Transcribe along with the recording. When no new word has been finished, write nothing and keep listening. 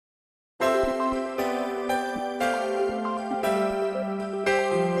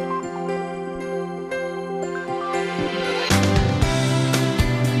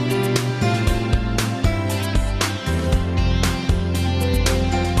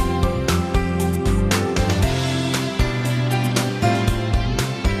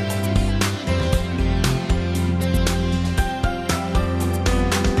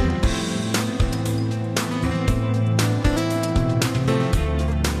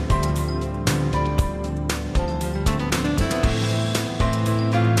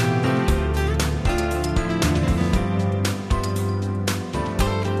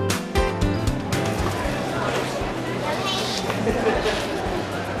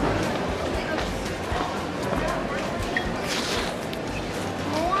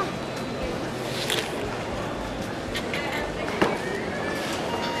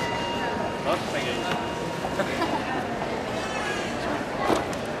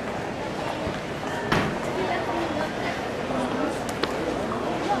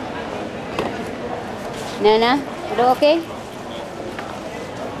Nana, er du okay?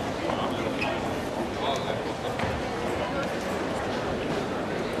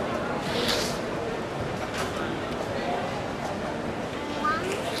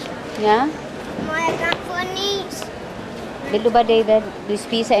 Ja? Må jeg gerne få en is? Vil du bare det, hvad du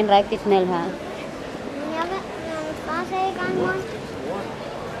spiser en rigtig knald her? Jeg vil, min far sagde i gang morgen.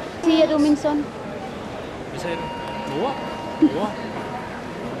 Siger du, min søn? Hvad sagde du? Mor? Mor?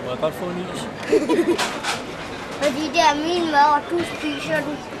 Må jeg godt få en is? Fordi det er min mad, og du spiser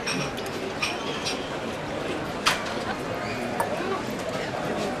den.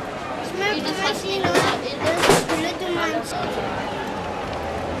 Smør, du må sige noget. Ellers skylder du mig en tid.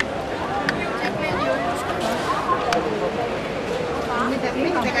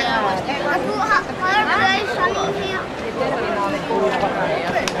 Og du har kørt sådan en her.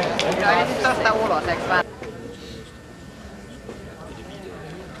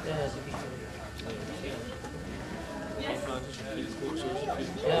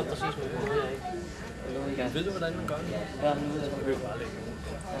 Ja, præcis. Ved du, hvordan man gør det? Ja, nu ved jeg, at man bare lægge.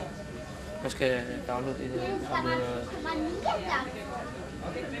 Man skal downloade det her.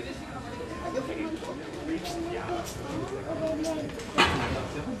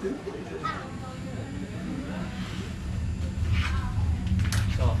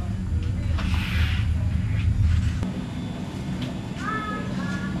 Så.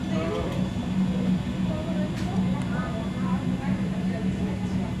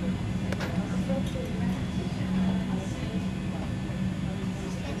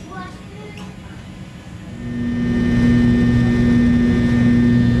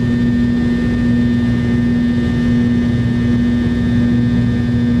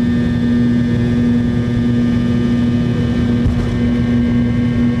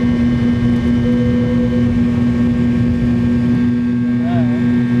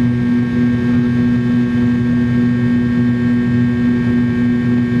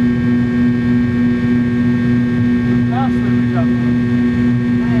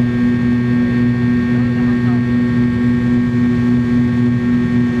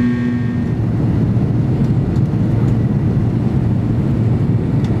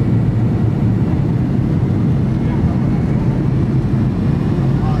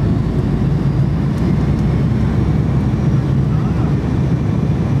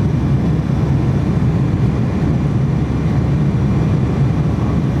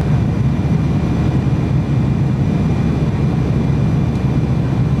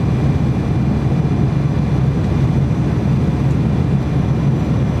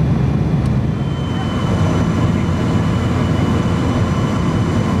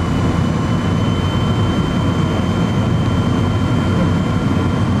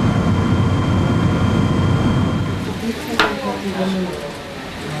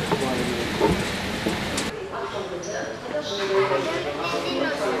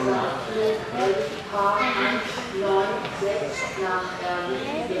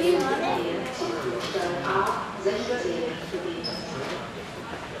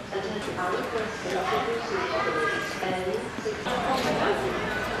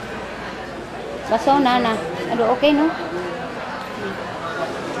 Hvad så, Nana? Er du okay nu?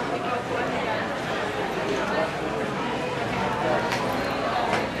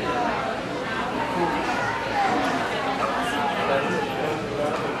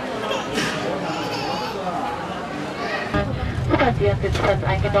 Sitzplatz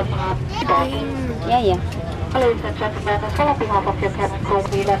eingenommen haben. Ja, ja. Ladies and gentlemen, on behalf of your cabin crew,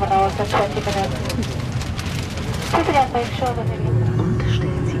 11 hours and 20 minutes. Please again make sure that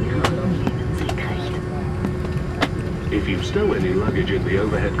Unterstellen Sie Ihre Lehnen senkrecht. If you stow any luggage in the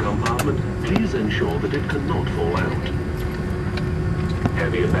overhead compartment, please ensure that it cannot fall out.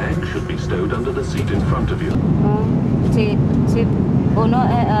 Heavier bags should be stowed under the seat in front of you. Til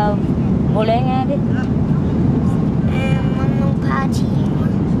hvor længe er det? Nogle par timer.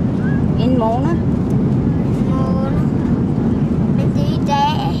 En måned? Men det er i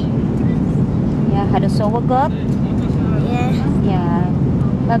dag. Ja, har du sovet godt? Ja. Ja.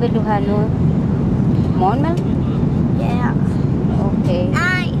 Hvad vil du have nu? Morgenmad? Ja. Okay.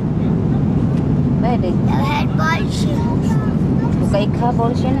 Nej, Hvad er det? jeg vil have et bolsje. Du kan ikke have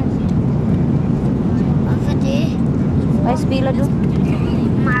bolsjerne? Hvorfor det? Hvad spiller du?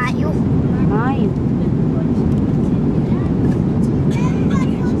 Mario. Mario.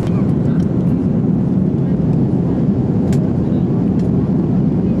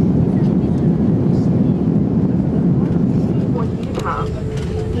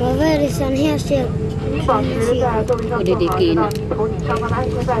 Hvorfor er det sådan her, ser? Og det er det gener.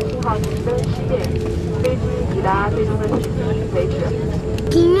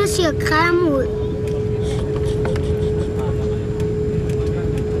 Kina ser kram ud.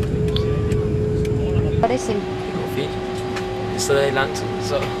 sidder i lang tid,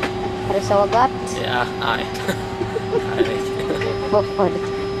 så... Har du sovet godt? Ja, nej. Nej, ikke. Hvorfor? Jeg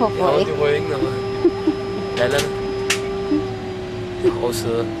Hvorfor har ondt ikke? i ryggen og ballerne. Og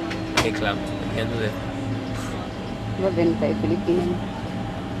sidder helt klamt. Jeg kan det. Hvad venter i Pilipinas?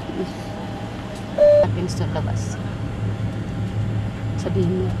 Akin sa labas.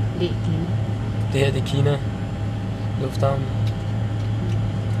 Sabihin mo, Kina. Det her, det er Kina. Lufthavn.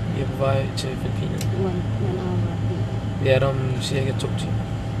 Vi er på vej til Filippinerne. 1 hour. Vi er der om cirka 2 timer.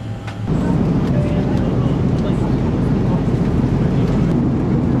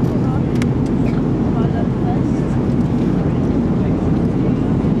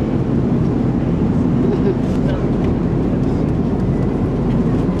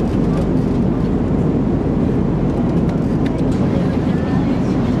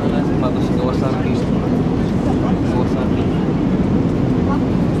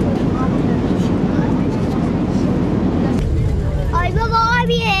 Ôi, bố ơi,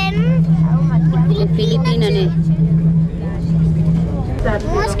 biển. Pilipinas eh.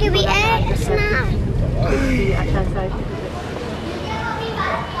 Bố, skal vi af snart?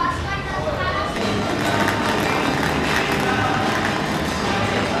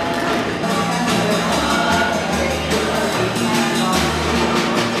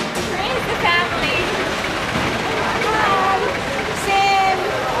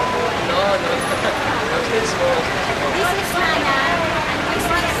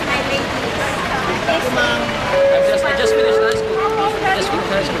 I just finished high school.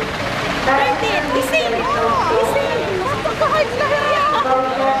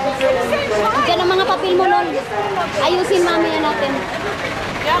 Diyan ang mga papel mo nun. Ayusin mamaya natin.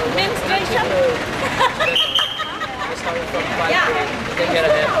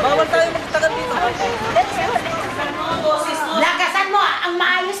 Bawal tayo magtagal dito. Lakasan mo ang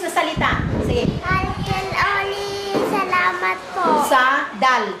maayos na salita. Sige. Uncle Oli, salamat po. Sa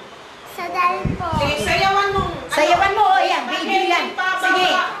dal. Sa dal po. Sayawan mo. Sayawan mo. O yan. Video yan. Sige.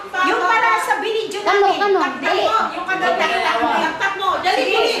 Yung para sa binidyo namin. Kano? Dali. Yung taktak mo. Dali.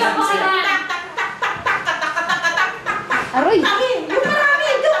 Sige. Aroy! Yung marami.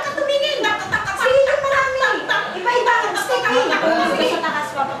 Doon ka tumingin. Sige. Yung marami. Iba-iba. Step in.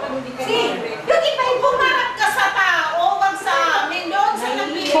 Sige. Yung iba-iba. Pumarap ka sa tao. Wag sa amin. Doon sa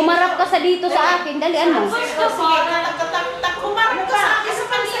nagbibigay. Humarap ka sa dito sa akin. Dalian mo. Sige. Humarap ka sa akin sa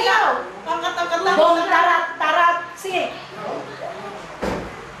pansayaw. Bong tarat, tarat. Sige.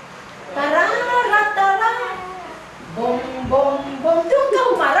 Tararat, tarat. Bong, bong, bong. Doon ka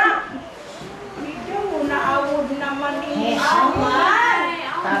humarap. Medyo naawod naman eh. Aman.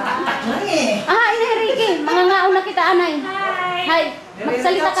 Tatatak na eh. Ah, Inay Ricky. Mga ngaon na kita, Anay. Hi.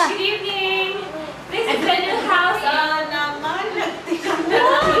 Magsalita ka. Good evening. This is the new house. Naman, nagtikang na.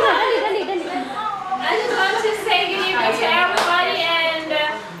 Dali. I just want to say good evening to everybody and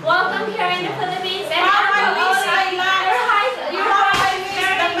welcome here in the Philippines. And your house is very good.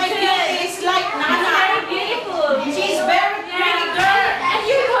 It's like It's Nana. very beautiful. She's very pretty girl. And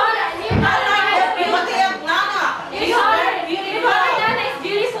your daughter, I like the beauty of Nana. She's very beautiful. Nana is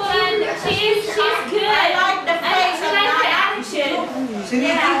beautiful and she's good. I like the face I of like her Nana. attitude.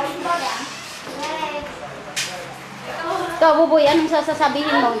 Ikaw, Buboy, anong sasabihin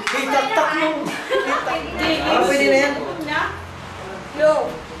mo? Pwede na yan. Yo.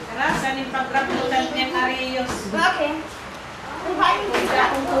 Tara, saan yung pag-raputan niya Arios? Okay. Hi,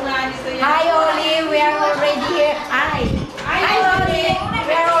 Oli. We are already here. Hi, Oli.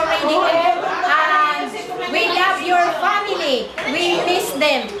 We are already here. And we love your family. We miss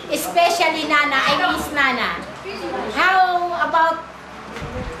them. Especially Nana. I miss Nana. How about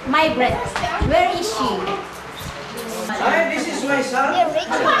my breath? Where is she? Hi, this is my son. You're rich.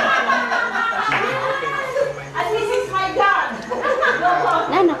 And this is my dad.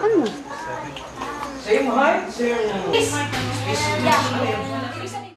 Nana, kan mo? Same height, same. This